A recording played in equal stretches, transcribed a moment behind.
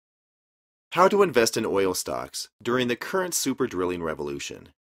How to invest in oil stocks during the current super drilling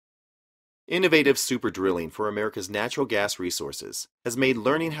revolution. Innovative super drilling for America's natural gas resources has made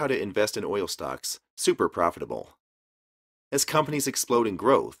learning how to invest in oil stocks super profitable. As companies explode in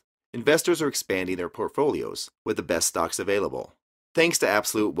growth, investors are expanding their portfolios with the best stocks available. Thanks to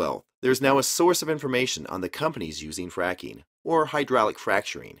Absolute Wealth, there's now a source of information on the companies using fracking, or hydraulic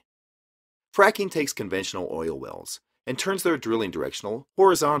fracturing. Fracking takes conventional oil wells and turns their drilling directional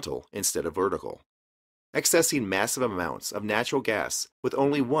horizontal instead of vertical, accessing massive amounts of natural gas with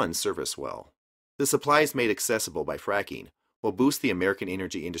only one surface well. The supplies made accessible by fracking will boost the American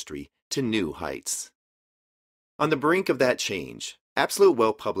energy industry to new heights. On the brink of that change, Absolute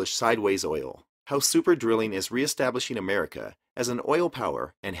Wealth published Sideways Oil: How Super Drilling is Reestablishing America as an Oil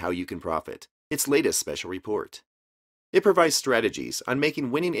Power and How You Can Profit, its latest special report. It provides strategies on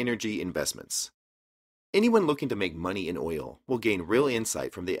making winning energy investments. Anyone looking to make money in oil will gain real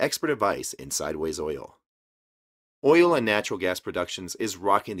insight from the expert advice in Sideways Oil. Oil and natural gas productions is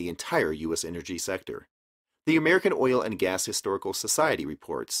rocking the entire U.S. energy sector. The American Oil and Gas Historical Society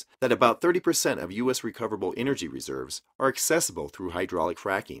reports that about 30% of U.S. recoverable energy reserves are accessible through hydraulic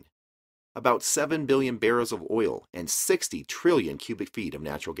fracking. About 7 billion barrels of oil and 60 trillion cubic feet of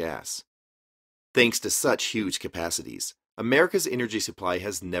natural gas. Thanks to such huge capacities, America's energy supply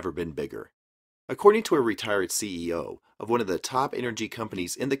has never been bigger. According to a retired CEO of one of the top energy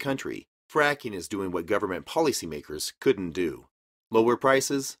companies in the country, fracking is doing what government policymakers couldn't do: lower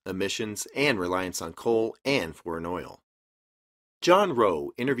prices, emissions, and reliance on coal and foreign oil. John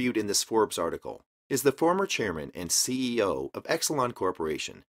Rowe, interviewed in this Forbes article, is the former chairman and CEO of Exelon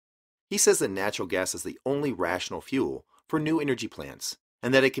Corporation. He says that natural gas is the only rational fuel for new energy plants,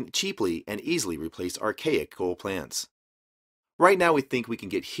 and that it can cheaply and easily replace archaic coal plants. Right now we think we can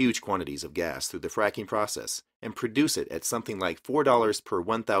get huge quantities of gas through the fracking process and produce it at something like $4 per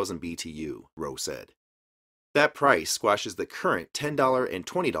 1,000 BTU, Rowe said. That price squashes the current $10 and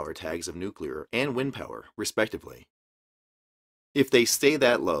 $20 tags of nuclear and wind power, respectively. If they stay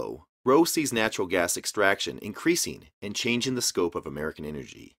that low, Rowe sees natural gas extraction increasing and changing the scope of American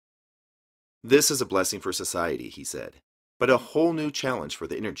energy. This is a blessing for society, he said, but a whole new challenge for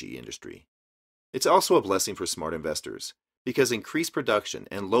the energy industry. It's also a blessing for smart investors, because increased production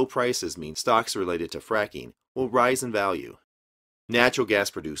and low prices mean stocks related to fracking will rise in value. Natural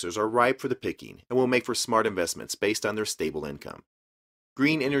gas producers are ripe for the picking and will make for smart investments based on their stable income.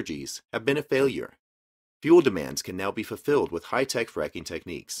 Green energies have been a failure. Fuel demands can now be fulfilled with high-tech fracking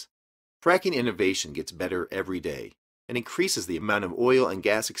techniques. Fracking innovation gets better every day and increases the amount of oil and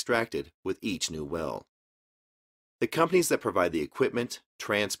gas extracted with each new well. The companies that provide the equipment,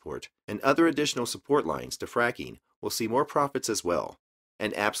 transport, and other additional support lines to fracking will see more profits as well,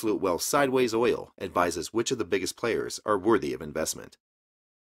 and Absolute Wealth Sideways Oil advises which of the biggest players are worthy of investment.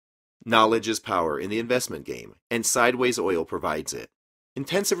 Knowledge is power in the investment game, and Sideways Oil provides it.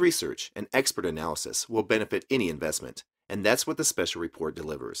 Intensive research and expert analysis will benefit any investment, and that's what the special report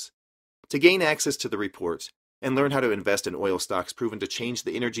delivers. To gain access to the report and learn how to invest in oil stocks proven to change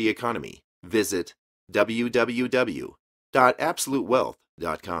the energy economy, visit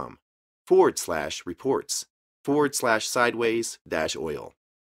www.absolutewealth.com/reports/sideways-oil.